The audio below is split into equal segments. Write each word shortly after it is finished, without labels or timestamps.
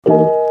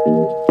Welcome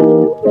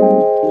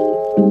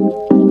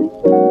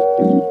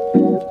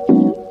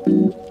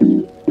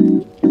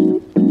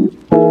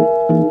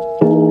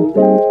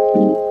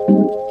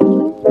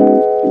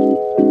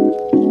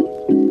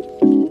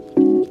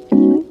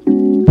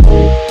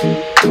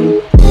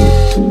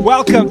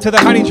to the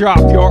Honey Drop,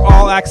 your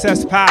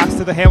all-access pass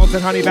to the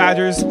Hamilton Honey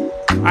Badgers.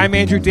 I'm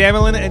Andrew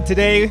Damelin, and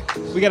today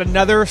we got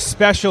another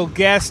special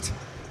guest,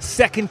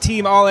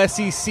 second-team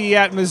All-SEC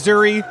at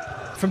Missouri,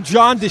 from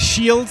John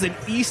DeShields in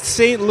East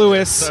St.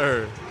 Louis.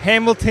 Sir.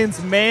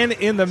 Hamilton's man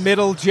in the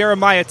middle,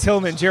 Jeremiah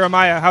Tilmon.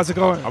 Jeremiah, how's it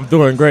going? I'm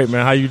doing great,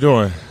 man. How you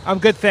doing? I'm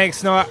good,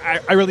 thanks. No,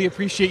 I really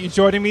appreciate you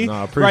joining me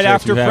I appreciate right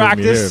after you having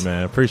practice. me here,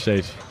 man.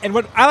 Appreciate you. And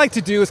what I like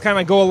to do is kind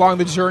of go along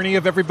the journey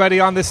of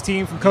everybody on this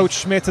team, from Coach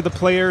Schmidt to the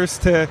players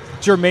to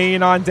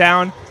Jermaine on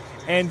down,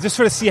 and just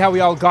sort of see how we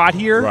all got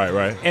here,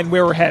 Right. and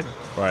where we're heading.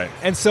 Right.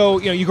 And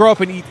so, you grew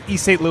up in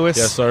East St. Louis.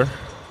 Yes, sir.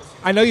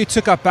 I know you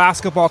took up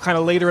basketball kind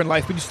of later in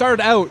life, but you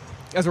started out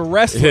as a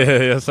wrestler.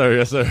 Yes,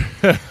 sir.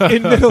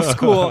 In middle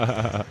school.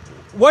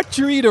 What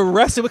drew you to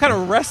wrestling? What kind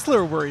of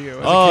wrestler were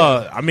you?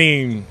 I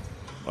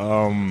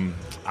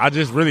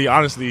just really,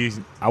 honestly,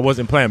 I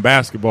wasn't playing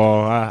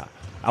basketball.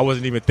 I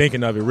wasn't even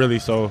thinking of it, really.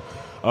 So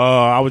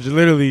I was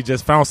literally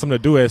just found something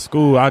to do at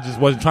school. I just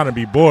wasn't trying to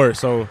be bored.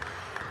 So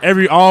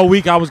all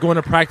week I was going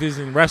to practice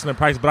and wrestling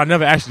practice, but I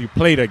never actually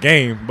played a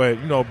game. But,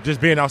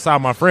 just being outside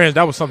with my friends,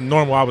 that was something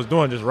normal I was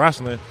doing, just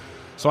wrestling.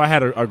 So I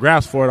had a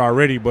grasp for it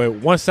already. But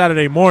one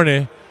Saturday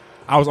morning,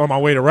 I was on my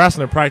way to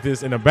wrestling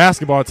practice, and the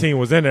basketball team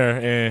was in there,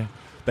 and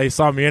they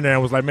saw me in there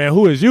and was like, "Man,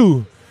 who is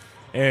you?"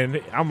 And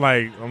I'm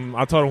like,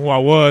 I told him who I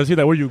was. He's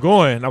like, "Where you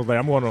going?" And I was like,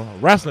 "I'm going to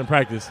wrestling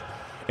practice."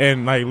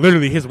 And like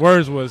literally, his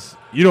words was,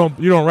 "You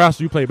don't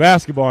wrestle, you play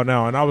basketball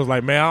now." And I was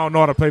like, "Man, I don't know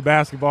how to play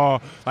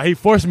basketball." Like, he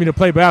forced me to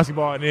play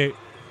basketball, and it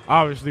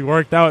obviously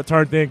worked out,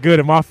 turned in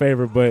good in my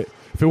favor. But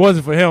if it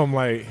wasn't for him,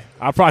 like,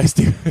 I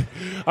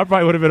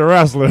probably would have been a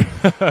wrestler.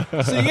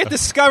 So you get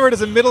discovered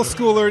as a middle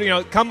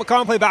schooler. Come and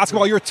play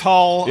basketball. You're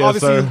tall.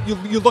 Yes,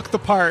 obviously, you look the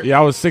part. Yeah,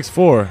 I was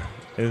 6'4".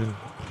 And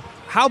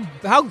How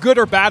good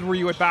or bad were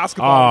you at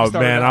basketball? Oh,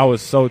 man, I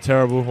was so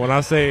terrible. When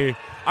I say,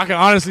 I can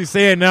honestly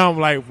say it now, I'm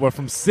like,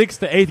 from 6th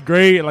to 8th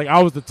grade, like,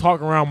 I was the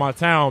talk around my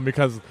town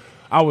because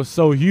I was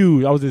so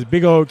huge. I was this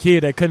big old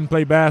kid that couldn't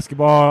play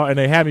basketball, and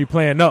they had me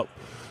playing up.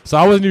 So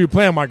I wasn't even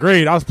playing my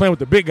grade. I was playing with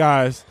the big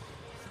guys,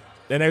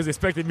 and they was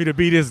expecting me to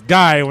be this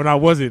guy when I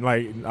wasn't.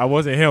 Like, I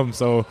wasn't him.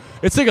 So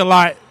it took a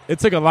lot. It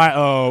took a lot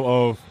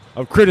of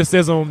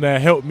criticism that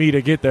helped me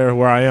to get there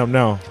where I am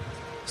now.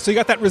 So you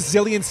got that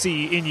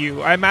resiliency in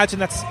you. I imagine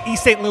that's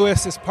East St.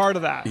 Louis is part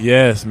of that.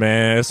 Yes,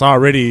 man. It's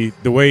already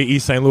the way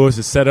East St. Louis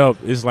is set up.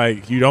 It's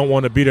like you don't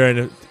want to be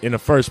there in the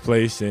first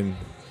place. And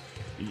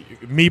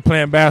me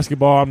playing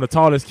basketball, I'm the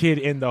tallest kid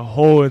in the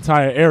whole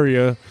entire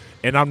area,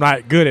 and I'm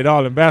not good at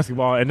all in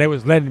basketball. And they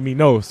was letting me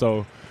know.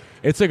 So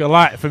it took a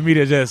lot for me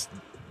to just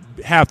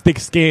have thick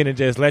skin and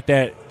just let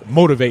that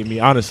motivate me,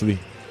 honestly.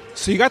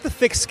 So you got the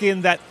thick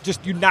skin that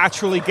just you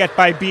naturally get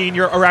by being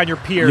around your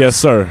peers. Yes,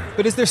 sir.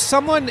 But is there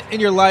someone in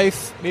your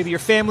life, maybe your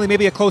family,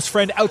 maybe a close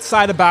friend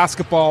outside of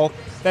basketball,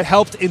 that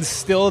helped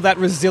instill that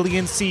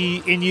resiliency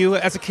in you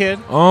as a kid?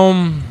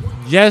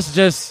 Yes,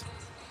 just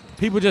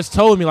people just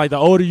told me, like, the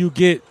older you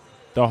get,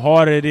 the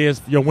harder it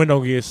is, your window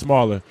gets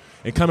smaller.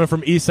 And coming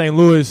from East St.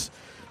 Louis,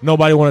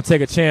 nobody want to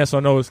take a chance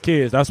on those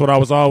kids. That's what I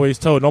was always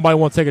told. Nobody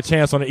want to take a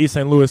chance on an East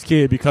St. Louis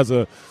kid because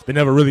they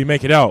never really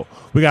make it out.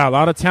 We got a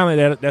lot of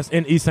talent that's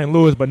in East St.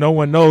 Louis, but no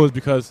one knows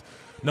because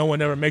no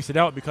one ever makes it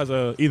out because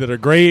of either the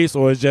grades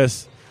or it's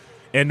just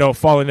end up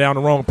falling down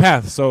the wrong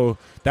path. So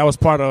that was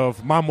part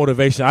of my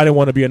motivation. I didn't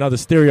want to be another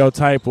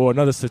stereotype or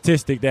another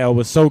statistic that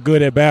was so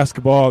good at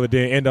basketball and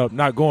then end up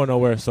not going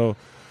nowhere. So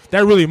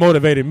that really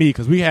motivated me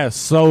because we had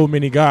so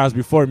many guys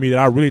before me that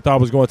I really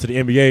thought was going to the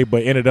NBA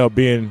but ended up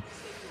being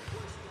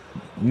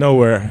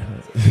nowhere.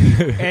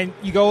 And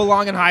you go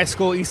along in high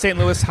school, East St.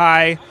 Louis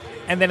High,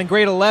 and then in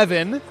grade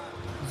 11,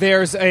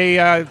 there's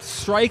a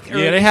strike.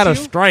 Yeah, they had a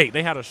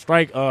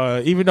strike.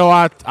 Even though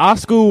our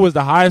school was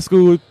the highest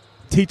school,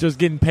 teachers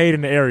getting paid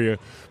in the area,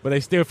 but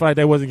they still felt like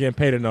they wasn't getting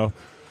paid enough.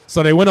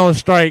 So they went on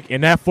strike,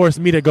 and that forced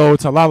me to go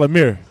to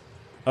Lalamere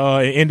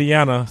in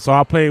Indiana. So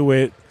I played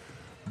with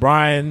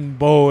Brian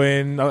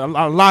Bowen,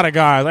 a lot of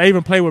guys. I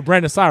even played with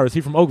Brandon Cyrus.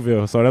 He's from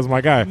Oakville, so that's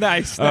my guy.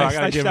 Nice. I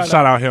got to give him a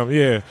shout out him,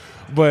 yeah.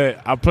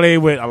 But I played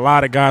with a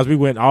lot of guys. We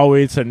went all the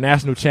way to the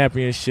national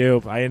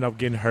championship. I ended up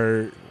getting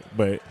hurt.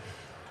 But,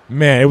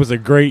 man, it was a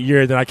great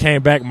year. Then I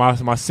came back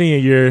my senior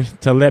year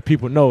to let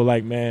people know,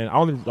 like, man,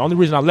 the only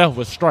reason I left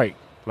was strike.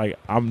 Like,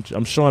 I'm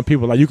showing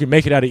people, like, you can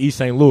make it out of East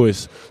St.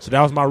 Louis. So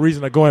that was my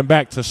reason of going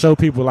back, to show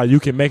people, like,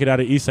 you can make it out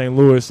of East St.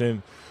 Louis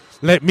and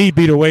let me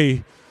be the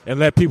way and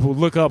let people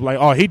look up, like,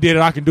 oh, he did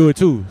it, I can do it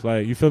too.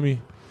 Like, you feel me?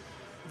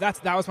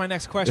 That was my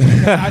next question.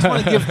 I just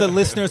want to give the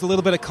listeners a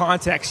little bit of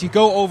context. You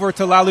go over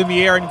to La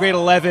Lumiere in grade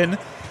 11,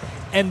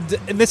 and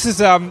this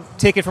is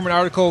taken from an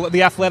article,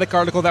 the Athletic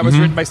article that was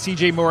written by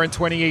C.J. Moore in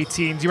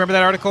 2018. Do you remember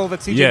that article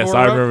that C.J. Moore wrote?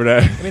 Yes, I remember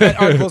that. I mean, that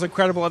article is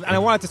incredible, and I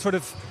wanted to sort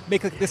of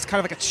make this kind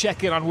of like a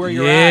check-in on where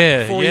you're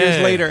at 4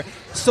 years later.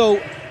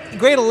 So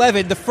grade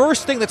 11, the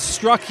first thing that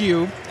struck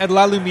you at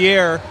La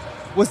Lumiere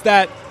was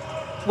that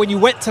when you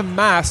went to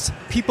mass,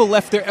 people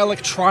left their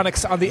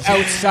electronics on the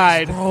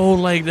outside. Bro,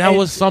 like that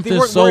was something they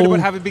weren't so. worried about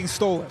having being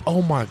stolen.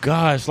 Oh my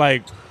gosh!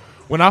 Like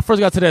when I first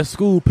got to that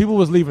school, people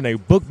was leaving their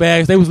book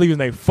bags, they was leaving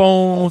their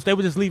phones, they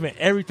were just leaving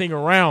everything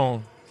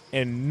around,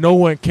 and no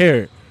one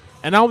cared.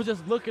 And I was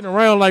just looking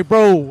around like,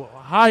 bro,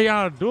 how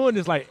y'all doing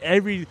this? Like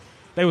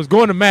they was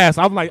going to mass.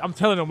 I'm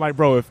telling them like,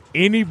 bro, if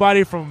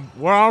anybody from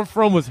where I'm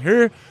from was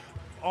here,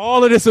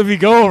 all of this would be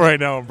going right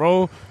now,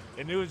 bro.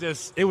 And it was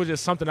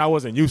just something I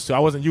wasn't used to. I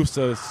wasn't used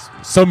to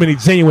so many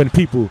genuine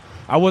people.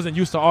 I wasn't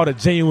used to all the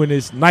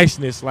genuineness,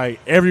 niceness. Like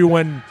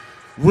everyone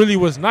really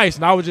was nice,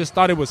 and I just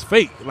thought it was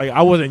fake. Like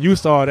I wasn't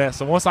used to all that.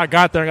 So once I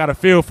got there and got a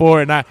feel for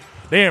it, and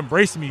they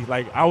embraced me.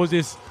 Like I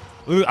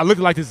looked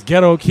like this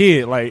ghetto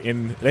kid. Like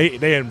and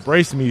they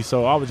embraced me.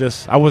 So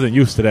I wasn't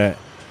used to that.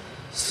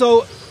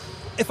 So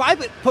if I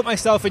put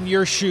myself in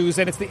your shoes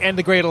and it's the end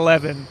of grade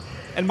 11.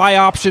 And my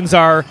options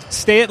are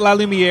stay at La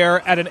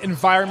Lumiere at an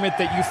environment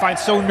that you find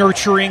so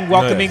nurturing,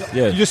 welcoming.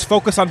 Yes. You just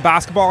focus on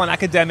basketball and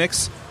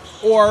academics.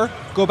 Or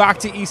go back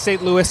to East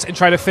St. Louis and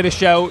try to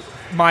finish out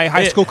my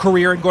high school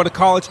career and go to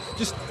college.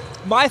 Just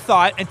my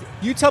thought, and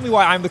you tell me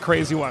why I'm the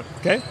crazy one,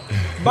 okay?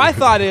 My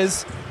thought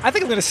is I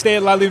think I'm going to stay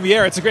at La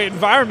Lumiere. It's a great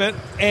environment.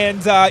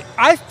 And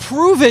I've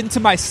proven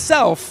to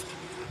myself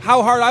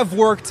how hard I've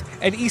worked,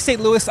 and East St.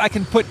 Louis I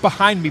can put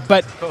behind me.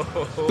 But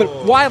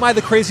why am I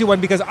the crazy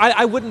one? Because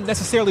I wouldn't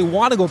necessarily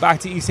want to go back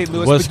to East St.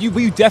 Louis, but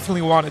you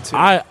definitely wanted to.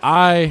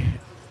 I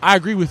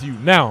agree with you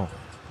now,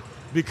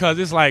 because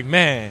it's like,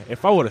 man,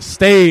 if I would have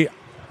stayed,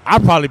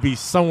 I'd probably be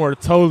somewhere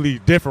totally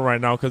different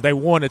right now because they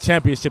won the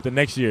championship the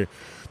next year.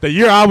 The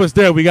year I was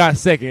there, we got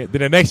second.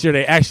 Then the next year,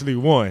 they actually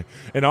won.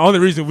 And the only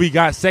reason we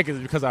got second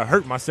is because I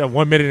hurt myself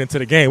 1 minute into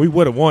the game. We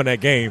would have won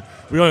that game.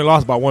 We only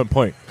lost by 1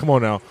 point. Come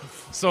on now.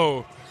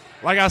 So,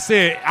 like I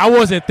said, I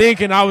wasn't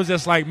thinking. I was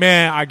just like,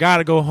 man, I got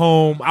to go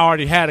home. I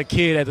already had a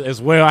kid as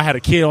well. I had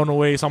a kid on the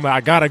way. So I'm like, I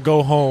got to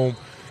go home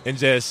and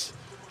just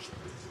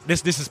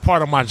this is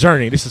part of my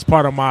journey. This is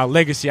part of my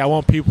legacy. I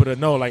want people to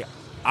know, like,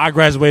 I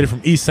graduated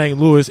from East St.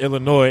 Louis,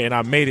 Illinois, and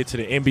I made it to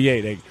the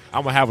NBA.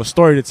 I'm going to have a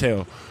story to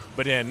tell.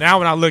 But then now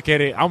when I look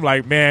at it, I'm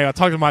like, man, I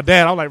talked to my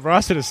dad. I'm like, bro,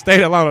 I should have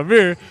stayed at La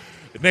Lumiere.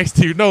 Next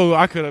thing you know,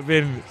 I could have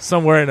been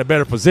somewhere in a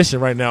better position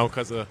right now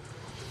because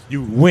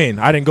you win.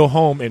 I didn't go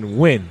home and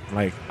win.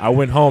 Like, I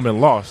went home and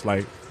lost.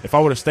 Like, if I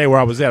would have stayed where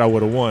I was at, I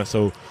would have won.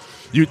 So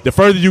the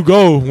further you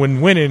go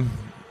when winning,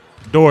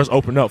 doors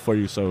open up for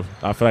you. So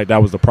I feel like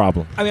that was the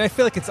problem. I mean, I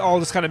feel like it's all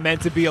just kind of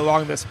meant to be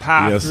along this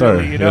path, yes, sir.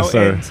 really, you know? Yes,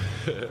 sir.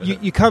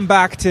 And you come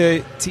back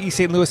to East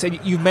St. Louis, and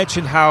you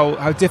mentioned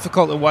how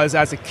difficult it was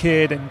as a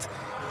kid, and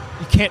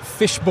you can't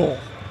fishbowl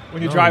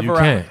when you drive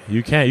around.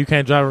 You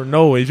can't drive.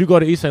 No, if you go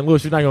to East St.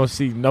 Louis, you're not going to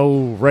see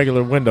no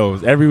regular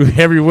windows.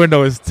 Every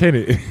window is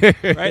tinted.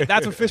 Right?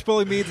 That's what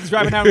fishbowling means. It's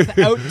driving around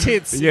without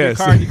tints in your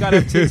car. You got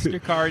to have tints in your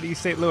car in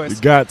East St. Louis.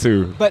 You got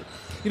to. But,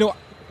 you know,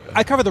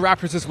 I cover the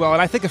Raptors as well,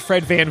 and I think of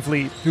Fred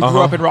VanVleet, who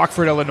grew up in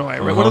Rockford, Illinois,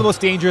 right? One of the most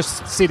dangerous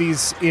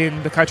cities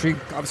in the country,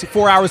 obviously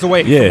 4 hours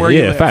away from where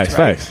he lived.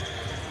 Facts.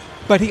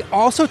 But he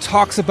also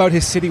talks about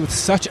his city with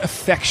such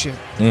affection.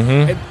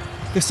 And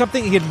there's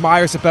something he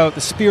admires about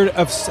the spirit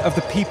of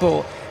the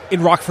people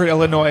in Rockford,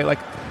 Illinois. Like,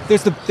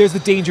 there's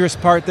the dangerous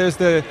part, there's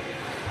the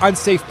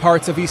unsafe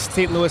parts of East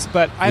St. Louis,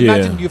 but I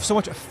imagine you have so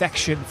much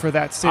affection for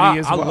that city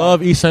as well. I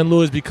love East St.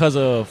 Louis because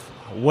of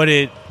what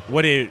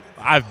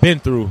I've been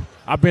through.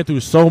 I've been through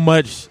so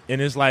much,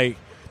 and it's like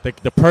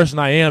the person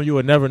I am, you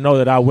would never know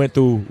that I went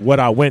through what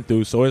I went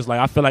through. So it's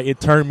like I feel like it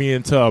turned me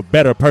into a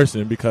better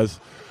person because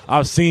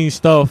I've seen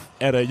stuff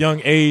at a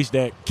young age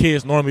that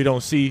kids normally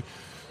don't see.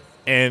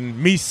 And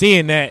me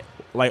seeing that,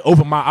 like,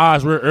 opened my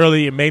eyes real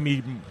early and made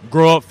me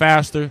grow up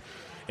faster.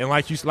 And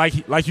like you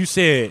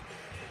said,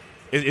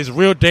 it's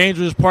real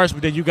dangerous parts,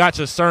 but then you got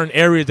your certain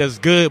areas that's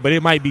good, but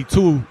it might be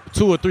two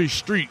or three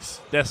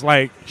streets that's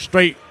like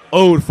straight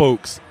old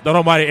folks.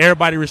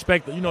 Everybody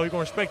respect, you're going to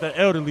respect the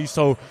elderly,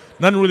 so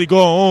nothing really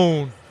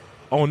going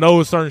on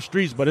those certain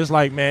streets. But it's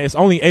like, man, it's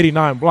only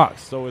 89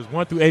 blocks, so it's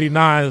 1 through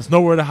 89. There's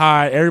nowhere to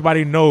hide.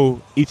 Everybody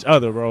know each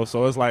other, bro.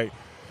 So it's like,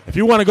 if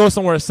you want to go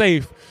somewhere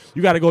safe,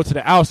 you got to go to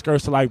the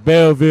outskirts to like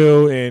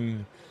Belleville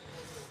and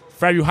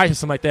Fairview Heights or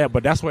something like that.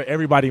 But that's where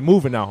everybody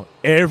moving now.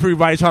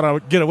 Everybody trying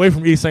to get away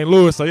from East St.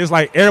 Louis. So it's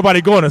like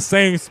everybody going the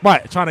same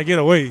spot trying to get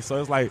away.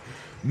 So it's like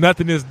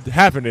nothing is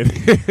happening.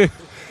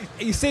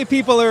 You say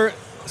people are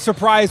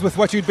surprised with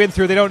what you've been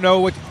through. They don't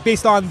know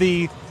based on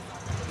the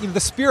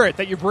spirit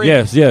that you bring.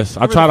 Yes.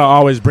 I try to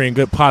always bring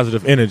good,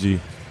 positive energy.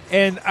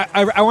 And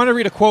I want to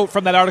read a quote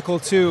from that article,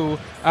 too,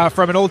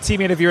 from an old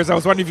teammate of yours. I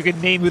was wondering if you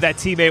could name who that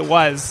teammate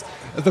was.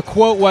 The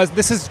quote was,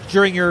 this is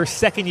during your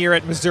second year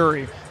at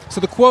Missouri. So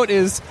the quote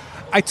is,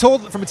 from a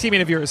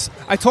teammate of yours,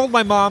 I told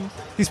my mom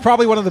he's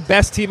probably one of the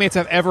best teammates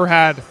I've ever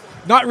had.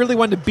 Not really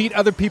one to beat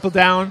other people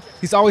down.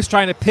 He's always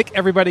trying to pick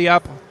everybody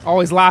up,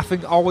 always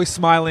laughing, always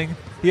smiling.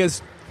 He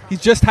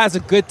just has a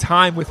good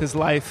time with his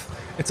life.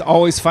 It's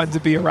always fun to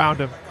be around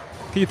him.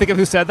 Can you think of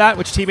who said that?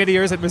 Which teammate of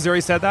yours at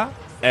Missouri said that?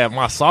 At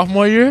my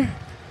sophomore year?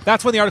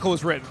 That's when the article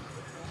was written.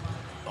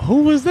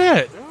 Who was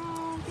that?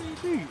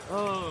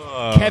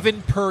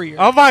 Kevin Purrier.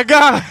 Oh my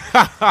God!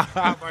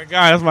 Oh my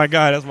God! That's my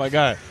guy. That's my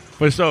guy.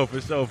 For sure.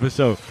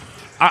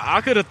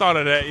 I could have thought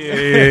of that.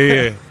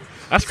 Yeah.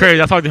 That's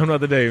crazy. I talked to him the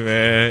other day,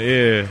 man.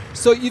 Yeah.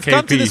 So you've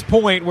come to this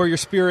point where your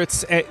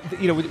spirits,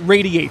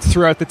 radiates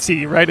throughout the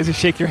team, right? As you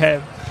shake your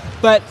head,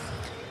 but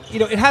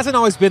it hasn't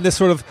always been this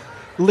sort of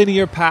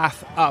linear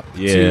path up.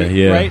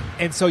 Yeah. Right.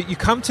 And so you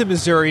come to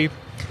Missouri,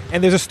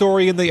 and there's a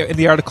story in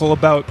the article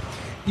about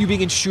you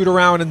being in shoot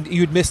around and you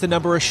had missed a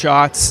number of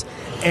shots,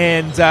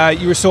 and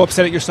you were so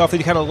upset at yourself that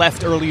you kind of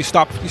left early. You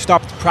stopped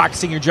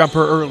practicing your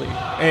jumper early,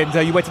 and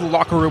you went to the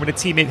locker room, and a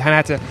teammate kind of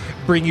had to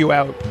bring you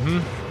out.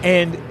 Mm-hmm.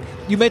 And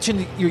you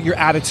mentioned your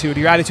attitude.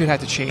 Your attitude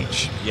had to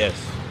change. Yes,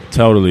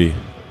 totally.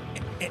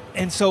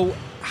 And so,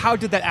 how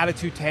did that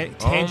attitude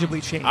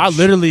tangibly change? I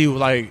literally,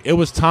 it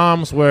was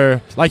times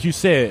where, like you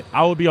said,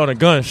 I would be on a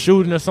gun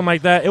shooting or something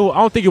like that. I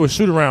don't think it was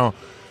shoot around.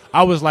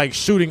 I was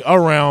shooting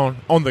around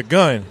on the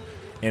gun,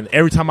 and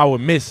every time I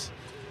would miss,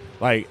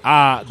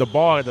 the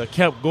ball that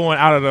kept going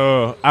out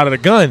of the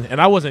gun,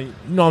 and I wasn't,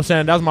 you know what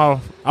I'm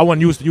saying? I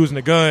wasn't used to using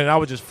the gun, and I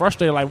was just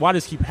frustrated, why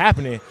does this keep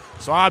happening?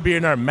 So I'd be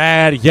in there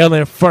mad,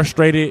 yelling,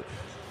 frustrated,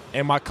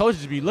 and my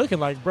coaches be looking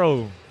like,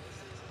 bro,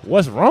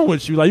 what's wrong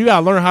with you? You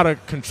gotta learn how to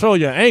control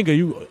your anger.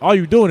 All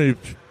you doing is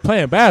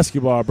playing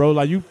basketball,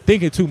 bro. You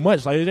thinking too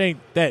much. It ain't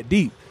that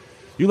deep.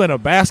 You let a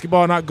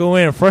basketball not go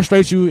in and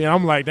frustrate you, and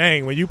I'm like,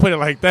 dang, when you put it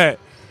like that,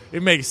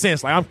 it makes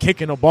sense. I'm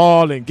kicking the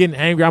ball and getting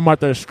angry. I'm out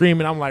there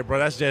screaming. I'm like, bro,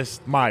 that's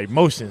just my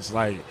emotions.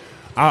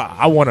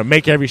 I want to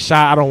make every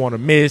shot. I don't want to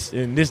miss,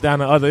 and this, down,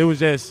 the other. It was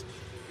just,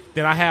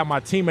 then I had my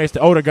teammates, the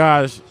older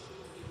guys,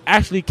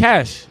 actually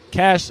Cash,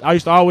 I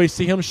used to always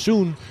see him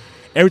shooting.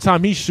 Every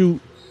time he shoot,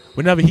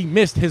 whenever he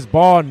missed, his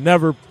ball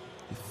never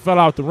fell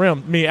out the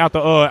rim.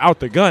 Out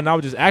the gun. I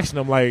was just asking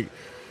him,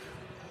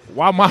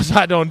 why my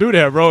shot don't do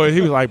that, bro? And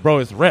he was like, bro,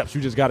 it's reps.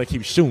 You just got to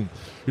keep shooting.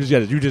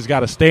 You just got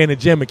to stay in the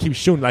gym and keep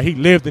shooting. He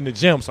lived in the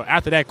gym. So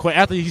after he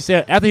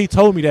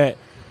told me that,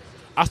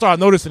 I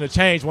started noticing a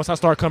change once I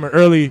started coming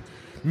early,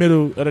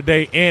 middle of the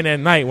day, and at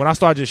night. When I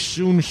started just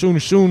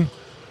shooting,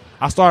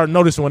 I started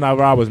noticing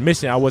whenever I was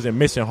missing, I wasn't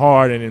missing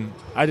hard, and then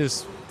I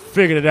just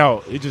figured it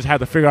out. You just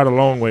had to figure out a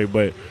long way,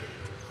 but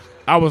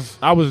I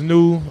was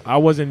new. I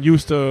wasn't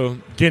used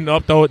to getting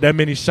up that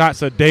many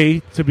shots a day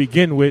to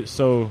begin with,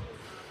 so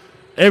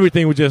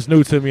everything was just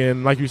new to me.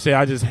 And like you said,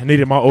 I just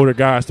needed my older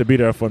guys to be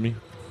there for me.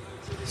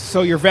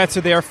 So your vets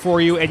are there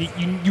for you, and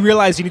you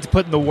realize you need to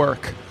put in the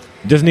work.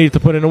 Just needed to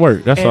put in the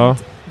work. That's all.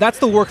 That's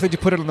the work that you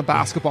put in on the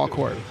basketball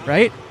court,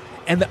 right?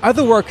 And the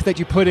other work that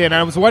you put in, and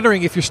I was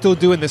wondering if you're still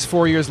doing this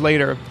 4 years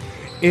later,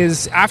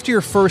 is after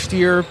your first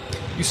year,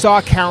 you saw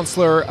a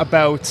counselor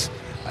about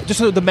just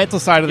the mental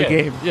side of the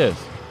game. Yes.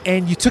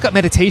 And you took up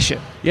meditation.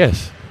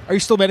 Yes. Are you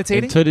still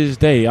meditating? And to this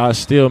day, I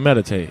still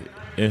meditate.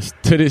 And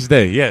to this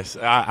day, yes,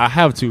 I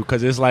have to,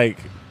 because it's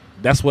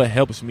that's what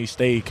helps me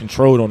stay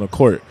controlled on the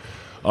court.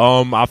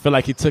 I feel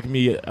like it took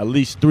me at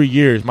least 3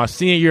 years. My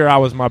senior year, I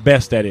was my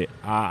best at it.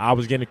 I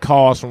was getting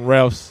calls from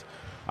refs.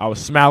 I was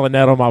smiling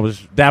at them. I was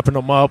dapping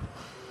them up.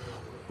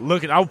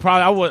 When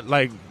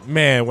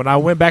I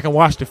went back and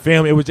watched the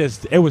film, it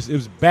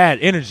was bad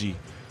energy.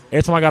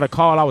 Every time I got a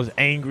call, I was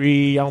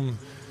angry. I'm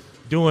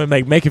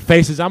making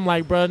faces. I'm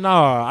like, bro, no,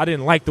 I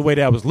didn't like the way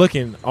that was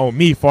looking on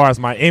me as far as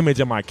my image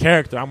and my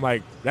character. I'm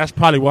like, that's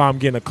probably why I'm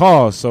getting a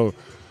call. So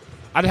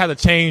I just had to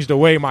change the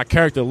way my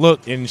character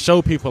looked and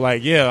show people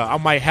I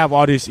might have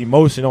all this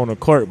emotion on the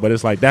court, but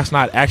it's that's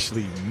not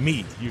actually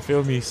me. You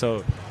feel me?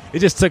 So it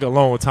just took a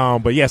long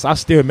time. But yes, I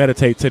still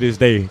meditate to this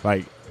day.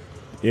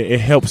 It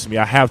helps me.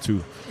 I have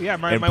to. Yeah,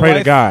 my pray wife,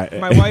 to God.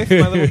 My wife,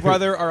 my little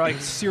brother are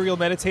serial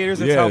meditators.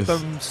 It's helped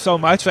them so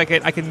much.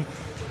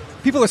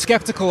 People are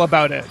skeptical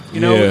about it.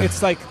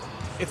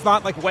 It's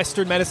not like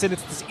Western medicine.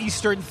 It's this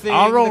Eastern thing.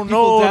 I don't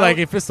know,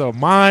 if it's a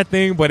mind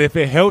thing, but if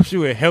it helps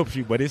you, it helps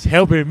you. But it's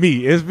helping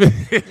me.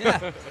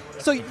 Yeah.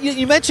 So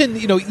you mentioned,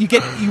 you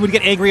would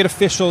get angry at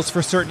officials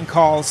for certain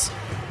calls,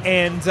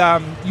 and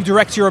you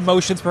direct your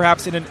emotions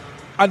perhaps in an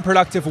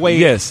unproductive way.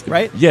 Yes.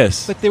 Right.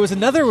 Yes. But there was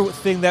another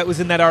thing that was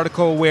in that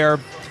article where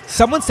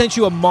someone sent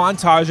you a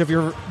montage of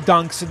your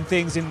dunks and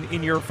things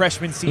in your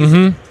freshman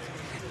season,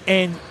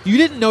 and you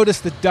didn't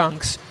notice the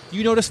dunks.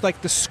 You noticed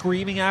the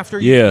screaming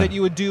after that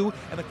you would do,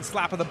 and the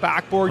slap of the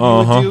backboard you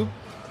would do,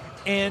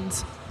 and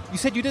you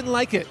said you didn't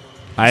like it.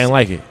 I didn't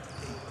like it.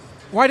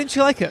 Why didn't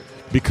you like it?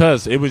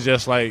 Because it was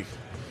just I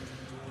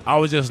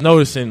was just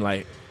noticing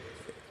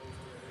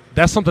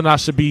that's something I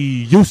should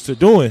be used to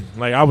doing.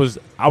 I was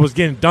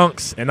getting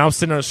dunks, and I was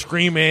sitting there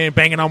screaming,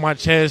 banging on my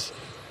chest,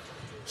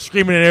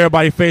 screaming in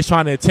everybody's face,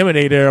 trying to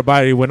intimidate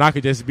everybody when I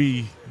could just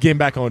be getting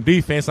back on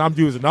defense. I'm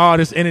using all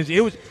this energy.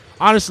 It was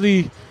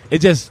honestly, it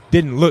just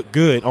didn't look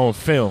good on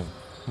film.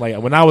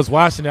 When I was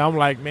watching it, I'm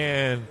like,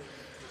 man,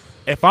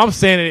 if I'm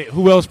saying it,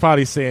 who else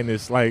probably saying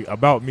this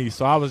about me?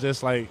 So I was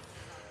just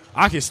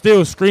I could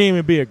still scream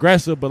and be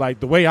aggressive, but like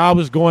the way I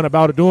was going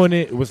about doing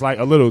it, it was like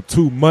a little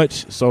too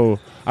much. So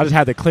I just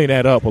had to clean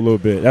that up a little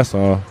bit. That's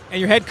all. And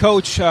your head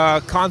coach,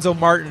 Conzo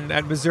Martin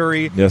at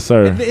Missouri. Yes,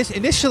 sir.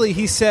 Initially,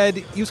 he said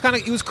he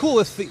was cool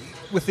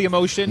with the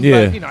emotion.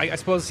 Yeah. But, I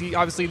suppose he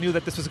obviously knew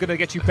that this was going to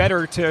get you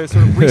better to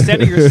sort of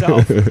recenter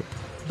yourself.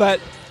 But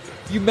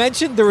you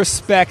mentioned the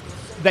respect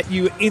that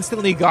you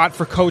instantly got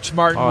for Coach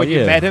Martin when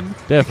you met him.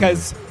 Definitely.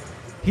 Because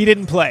he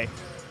didn't play.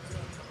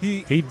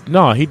 He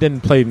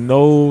didn't play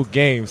no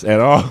games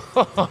at all.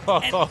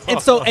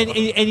 and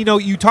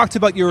you talked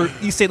about your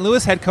East St.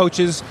 Louis head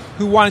coaches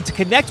who wanted to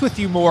connect with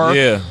you more,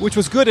 which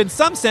was good in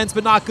some sense,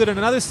 but not good in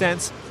another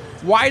sense.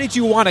 Why did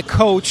you want a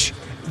coach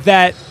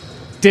that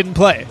didn't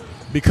play?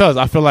 Because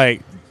I feel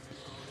like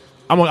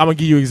I'm gonna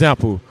give you an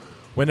example.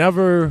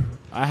 Whenever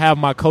I have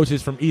my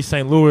coaches from East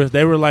St. Louis,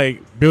 they were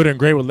like building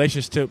great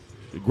relationships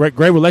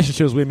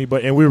with me,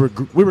 and we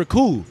were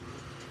cool.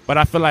 But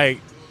I feel like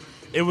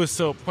it was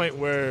to a point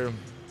where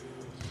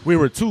we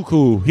were too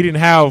cool. He didn't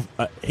have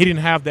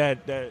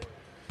that.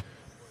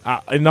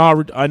 In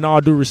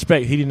all due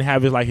respect, he didn't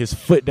have his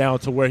foot down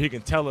to where he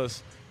can tell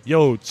us,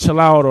 "Yo, chill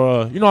out,"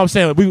 or you know what I'm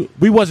saying.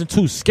 We wasn't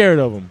too scared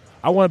of him.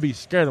 I want to be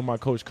scared of my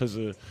coach because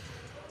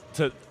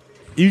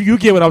you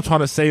get what I'm trying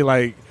to say.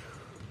 Like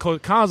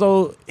Coach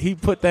Conzo, he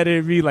put that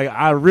in me. Like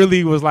I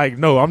really was like,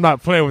 no, I'm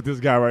not playing with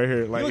this guy right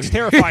here. Like he looks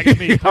terrifying to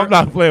me. I'm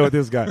not playing with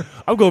this guy.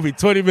 I'm gonna be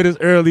 20 minutes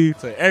early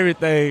to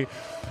everything.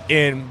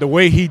 And the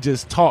way he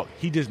just talked,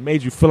 he just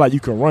made you feel like you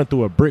can run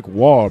through a brick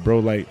wall, bro.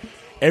 Like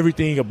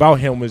everything about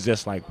him was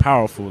just like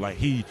powerful. Like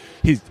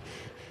his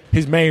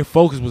main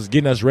focus was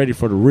getting us ready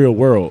for the real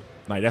world.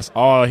 Like that's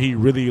all he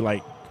really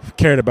like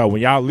cared about.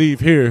 When y'all leave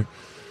here,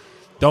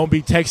 don't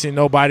be texting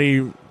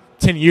nobody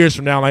 10 years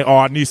from now like, oh,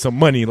 I need some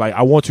money. Like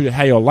I want you to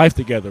have your life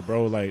together,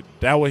 bro. Like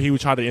that what he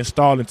would try to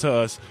install into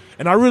us.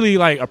 And I really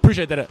like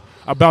appreciate that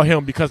about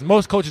him because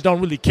most coaches don't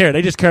really care.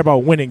 They just care about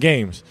winning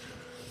games.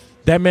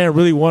 That man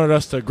really wanted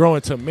us to grow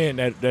into men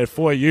that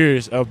 4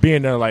 years of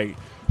being there. Like,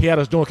 he had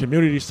us doing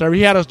community service.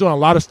 He had us doing a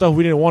lot of stuff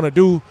we didn't want to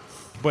do.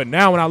 But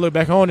now when I look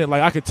back on it,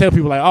 like, I could tell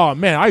people, like, oh,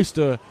 man, I used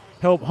to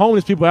help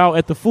homeless people out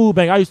at the food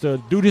bank. I used to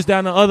do this, that,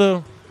 and the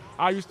other.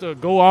 I used to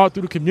go out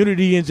through the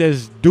community and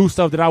just do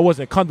stuff that I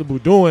wasn't comfortable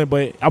doing,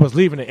 but I was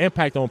leaving an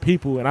impact on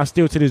people. And I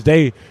still, to this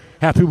day,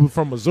 have people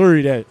from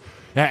Missouri that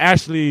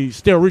actually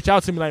still reach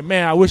out to me like,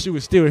 man, I wish you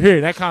was still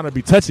here. That kind of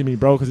be touching me,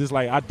 bro, because it's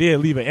like I did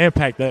leave an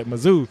impact at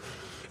Mizzou.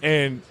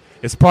 And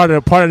it's part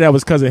of that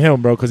was because of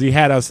him, bro, because he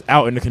had us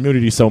out in the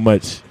community so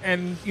much.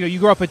 And you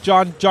grew up with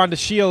John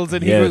DeShields,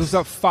 and he was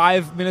up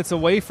 5 minutes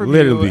away from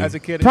literally. you as a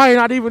kid. Probably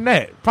not even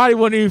that. Probably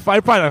wasn't even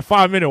probably a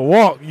 5-minute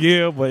walk.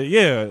 Yeah, but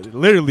yeah,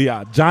 literally,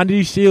 John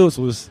DeShields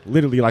was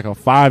literally like a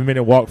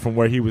 5-minute walk from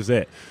where he was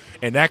at,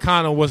 and that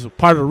kind of was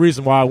part of the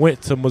reason why I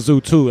went to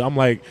Mizzou too. I'm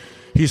like,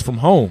 he's from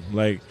home,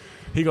 like.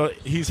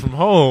 He's from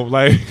home.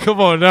 Like,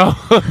 come on now.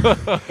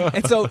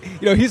 And so,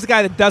 he's the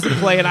guy that doesn't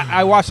play. And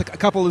I watched a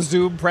couple of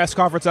Zoom press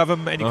conference of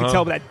him, and you can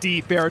tell by that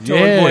deep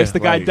baritone voice, the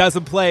guy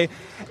doesn't play.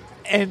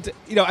 And,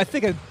 I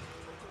think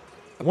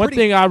one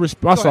thing I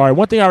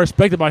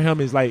respect about him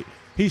is, like,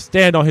 he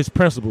stand on his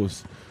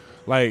principles.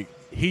 Like,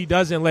 he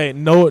doesn't let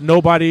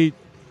nobody,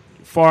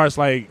 far as,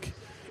 like,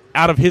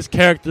 out of his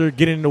character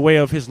get in the way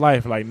of his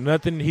life. Like,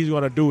 nothing he's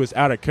going to do is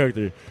out of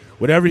character.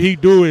 Whatever he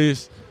do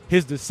is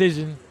his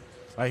decision.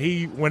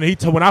 Like when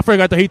I first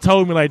got there, he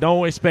told me like,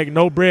 don't expect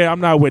no bread. I'm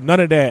not with none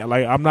of that.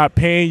 Like I'm not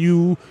paying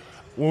you.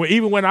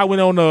 Even when I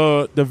went on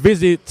the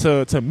visit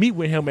to meet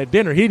with him at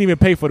dinner, he didn't even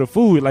pay for the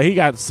food. Like he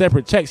got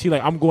separate checks. He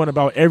like, I'm going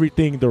about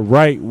everything the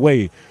right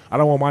way. I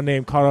don't want my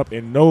name caught up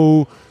in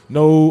no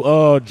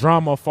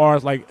drama as far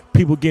as like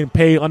people getting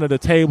paid under the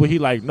table. He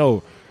like,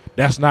 no,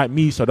 that's not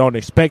me. So don't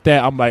expect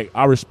that. I'm like,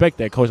 I respect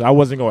that, coach. I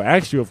wasn't gonna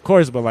ask you, of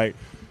course, but like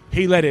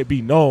he let it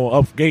be known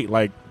up gate.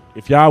 Like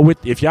if y'all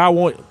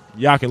want.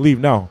 Y'all can leave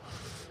now.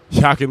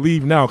 Y'all can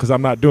leave now because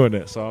I'm not doing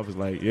that. So I was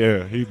like,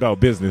 yeah, he's about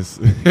business.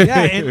 Yeah,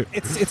 and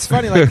it's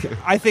funny. Like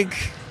I think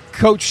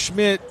Coach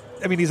Schmidt,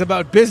 I mean, he's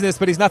about business,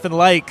 but he's nothing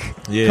like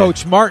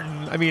Coach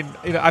Martin. I mean,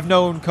 I've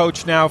known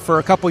Coach now for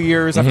a couple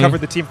years. I've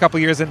covered the team a couple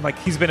years, and like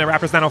he's been a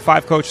Raptors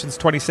 905 coach since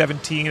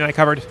 2017, and I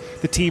covered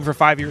the team for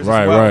 5 years as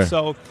well. Right.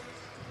 So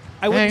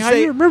I wouldn't how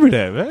say. You remember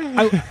that,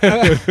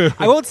 man?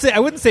 I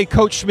wouldn't say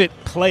Coach Schmidt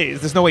plays.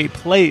 There's no way he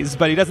plays,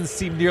 but he doesn't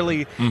seem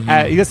nearly.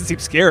 He doesn't seem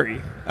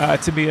scary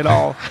to me at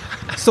all.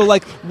 So,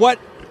 like, what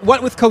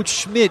with Coach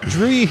Schmidt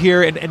drew you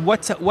here, and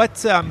what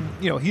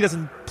he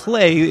doesn't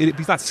play.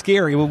 He's not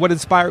scary. Well,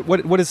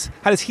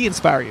 how does he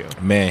inspire you?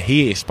 Man,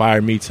 he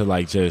inspired me to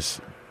like just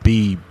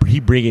be.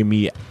 He bringing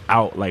me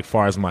out like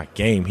far as my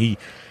game. He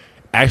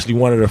actually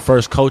one of the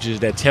first coaches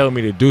that tell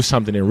me to do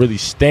something and really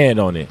stand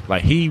on it.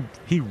 Like he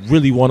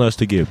really want us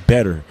to get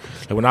better.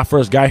 Like when I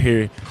first got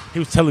here, he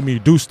was telling me to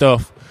do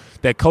stuff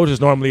that coaches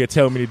normally are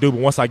telling me to do, but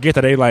once I get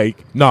there, they like,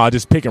 nah,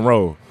 just pick and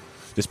roll.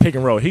 Just pick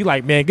and roll. He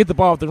like, man, get the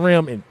ball off the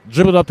rim and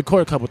dribble it up the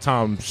court a couple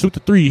times, shoot the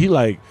three. He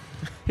like,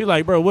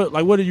 bro,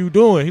 what are you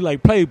doing? He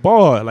like, play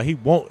ball. Like he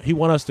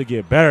want us to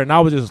get better. And I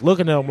was just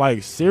looking at him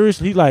like,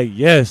 seriously? He like,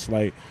 yes.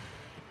 Like,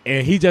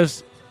 and he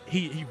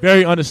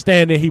very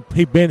understanding. He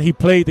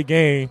played the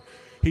game.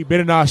 He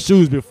been in our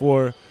shoes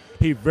before.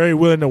 He very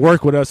willing to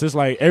work with us. It's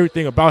like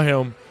everything about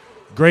him,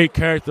 great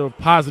character,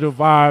 positive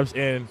vibes,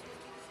 and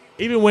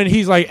even when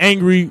he's like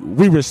angry,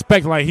 we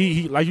respect. Like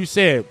he like you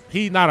said,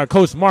 he's not a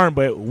Coach Martin,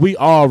 but we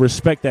all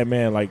respect that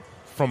man. Like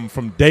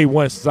from day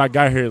one since I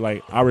got here,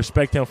 like I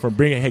respect him for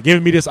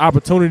giving me this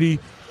opportunity.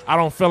 I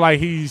don't feel like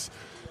he's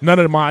none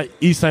of my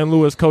East St.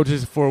 Louis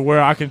coaches for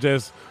where I can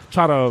just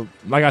try to,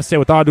 like I said,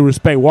 with all due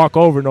respect, walk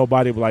over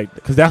nobody, but like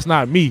because that's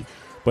not me.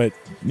 But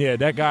yeah,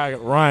 that guy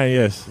Ryan,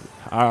 yes,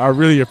 I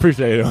really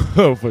appreciate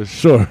him for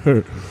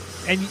sure.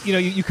 And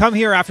you come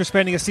here after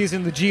spending a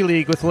season in the G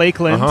League with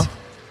Lakeland.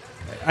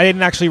 I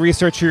didn't actually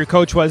research who your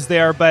coach was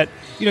there, but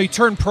you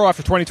turned pro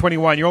after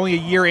 2021. You're only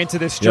a year into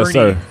this journey. Yes,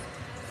 sir.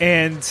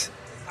 And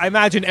I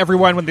imagine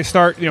everyone when they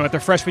start, at their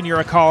freshman year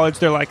of college,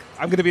 they're like,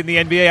 I'm going to be in the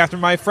NBA after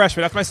my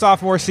freshman. That's my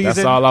sophomore season.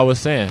 That's all I was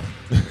saying.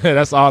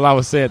 That's all I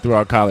was saying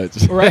throughout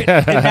college. Right.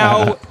 And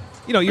now,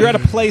 you're at a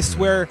place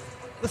where,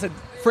 listen,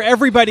 for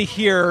everybody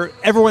here,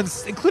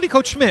 everyone's, including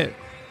Coach Schmidt,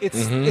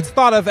 it's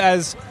thought of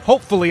as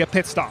hopefully a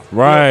pit stop.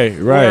 Right,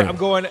 right. I'm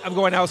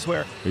going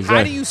elsewhere. Exactly.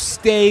 How do you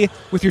stay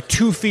with your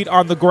 2 feet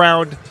on the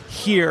ground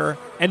here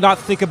and not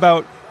think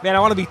about, man, I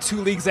want to be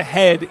 2 leagues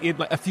ahead in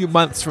a few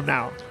months from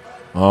now?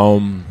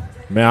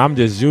 Man, I'm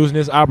just using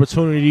this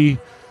opportunity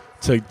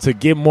to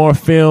get more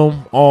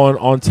film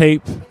on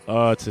tape,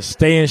 to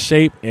stay in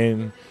shape,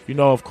 and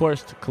of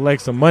course, to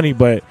collect some money.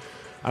 But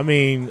I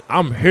mean,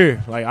 I'm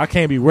here. Like I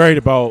can't be worried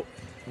about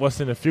what's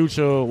in the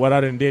future, what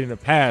I done did in the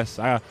past.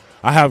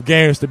 I have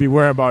games to be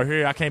worrying about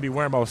here. I can't be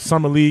worrying about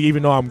summer league,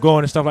 even though I'm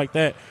going and stuff like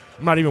that.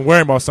 I'm not even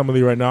worrying about summer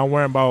league right now. I'm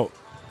worrying about.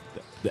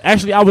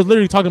 Actually, I was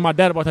literally talking to my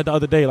dad about that the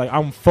other day. Like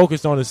I'm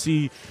focused on the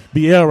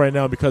CBL right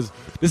now because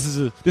this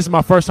is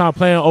my first time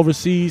playing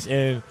overseas,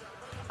 and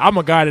I'm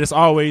a guy that's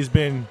always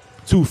been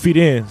 2 feet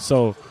in.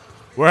 So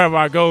wherever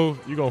I go,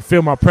 you're gonna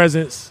feel my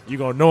presence. You're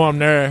gonna know I'm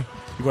there.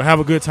 You're gonna have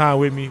a good time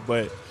with me.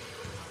 But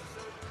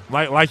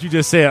like you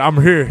just said,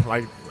 I'm here.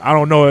 Like I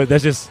don't know.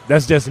 That's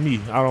just me.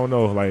 I don't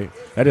know. Like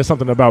that is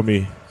something about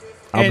me.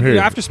 I'm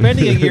here. After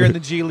spending a year in the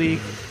G League,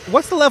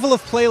 what's the level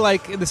of play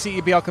like in the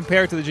CEBL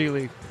compared to the G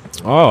League?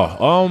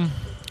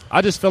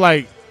 I just feel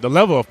like the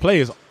level of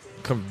play is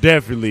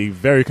definitely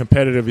very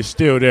competitive. It's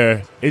still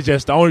there. It's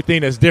just the only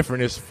thing that's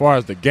different as far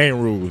as the game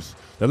rules.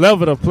 The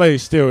level of play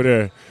is still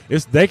there.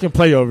 They can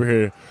play over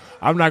here.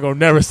 I'm not gonna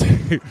never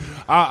say.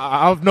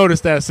 I've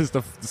noticed that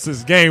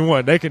since game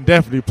one, they can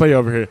definitely play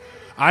over here.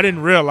 I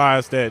didn't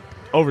realize that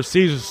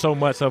overseas is so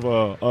much of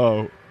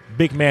a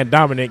big man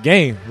dominant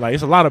game. Like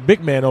it's a lot of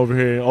big men over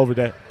here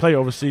that play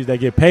overseas that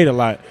get paid a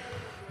lot.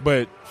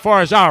 But as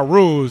far as our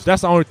rules,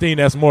 that's the only thing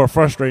that's more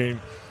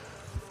frustrating.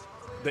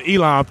 The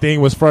Elam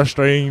thing was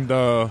frustrating.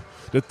 The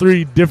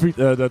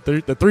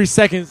 3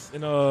 seconds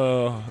in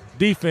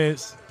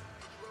defense,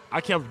 I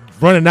kept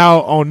running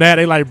out on that.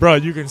 They like, bro,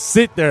 you can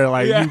sit there,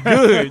 like you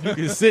good, you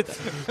can sit.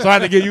 So I had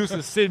to get used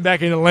to sitting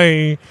back in the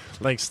lane,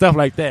 like stuff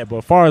like that. But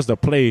as far as the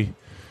play,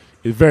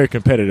 it's very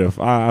competitive.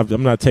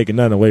 I'm not taking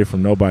nothing away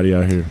from nobody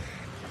out here.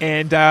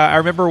 And I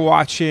remember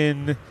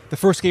watching the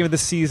first game of the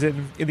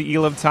season in the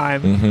Elam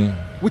time,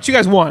 which you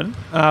guys won,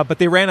 but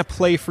they ran a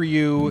play for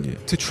you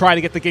to try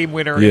to get the game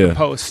winner in the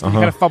post. You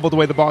kind of fumbled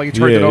away the ball. You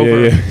turned it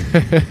over.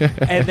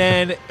 And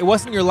then it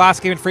wasn't your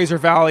last game in Fraser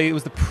Valley. It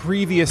was the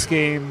previous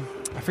game.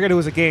 I forget who it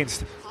was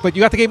against. But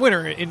you got the game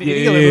winner in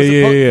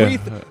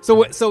Elam.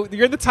 So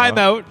you're in the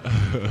timeout.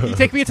 You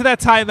take me into that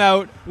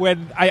timeout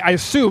when I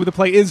assume the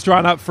play is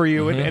drawn up for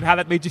you and how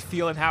that made you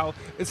feel and how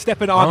it's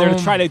stepping on there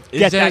to try to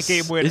get that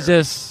game winner. It's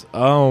just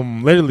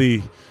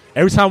literally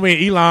every time we're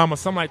in Elam or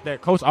something like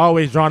that, coach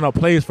always drawing up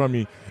plays from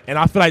me. And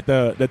I feel like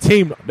the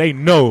team, they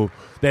know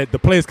that the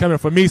play is coming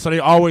from me, so they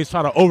always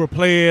try to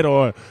overplay it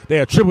or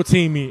they'll triple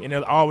team me and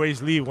they'll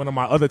always leave one of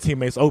my other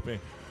teammates open.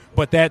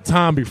 But that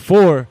time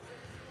before,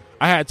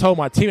 I had told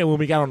my teammate when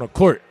we got on the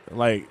court,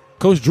 like,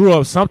 coach drew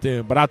up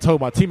something, but I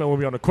told my teammate when we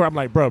were on the court, I'm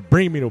like, bro,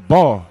 bring me the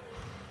ball.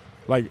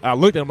 Like, I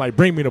looked at him like,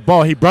 bring me the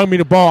ball. He brought me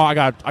the ball. I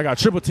got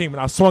triple team, and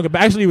I swung it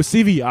back. Actually, it was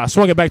CV. I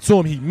swung it back to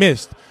him. He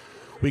missed.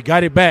 We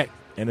got it back,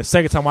 and the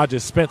second time I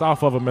just spent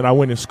off of him, and I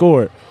went and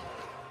scored.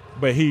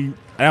 But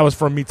that was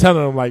from me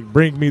telling him, like,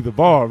 bring me the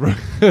ball, bro.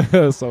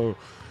 So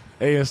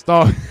they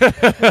installed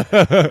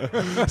that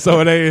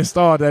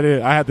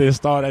in. I had to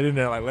install that in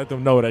there, like, let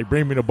them know, like,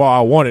 bring me the ball.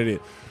 I wanted it.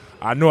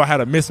 I knew I had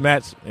a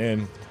mismatch,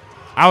 and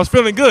I was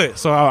feeling good,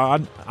 so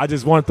I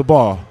just wanted the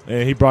ball,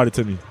 and he brought it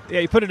to me. Yeah,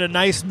 you put in a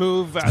nice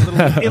move,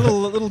 a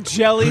little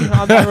jelly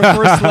on that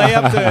reverse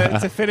layup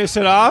to finish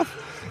it off.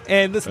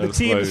 And listen, the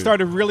team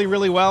started really,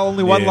 really well.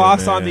 Only one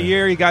loss on the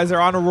year. You guys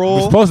are on a roll.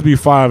 We're supposed to be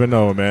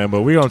 5-0, man,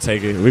 but we're going to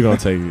take it. We're going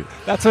to take it.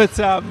 That's what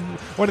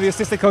one of the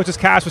assistant coaches,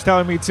 Cash, was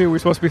telling me, too. We're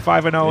supposed to be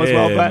 5-0 as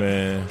well. But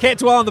man. Can't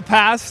dwell on the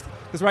past.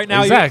 Because right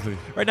now,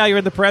 you're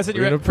in the present.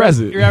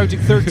 You're averaging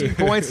 13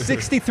 points,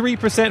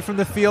 63% from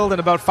the field, and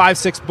about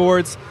 5-6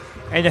 boards.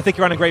 And I think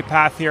you're on a great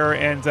path here.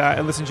 And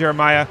listen,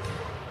 Jeremiah,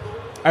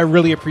 I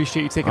really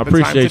appreciate you taking the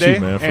time today.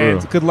 You, man,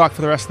 and good luck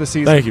for the rest of the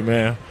season. Thank you,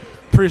 man.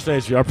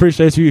 Appreciate you. I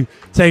appreciate you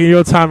taking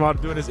your time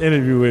out doing this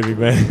interview with me,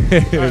 man.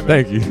 Right,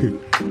 Thank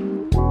you.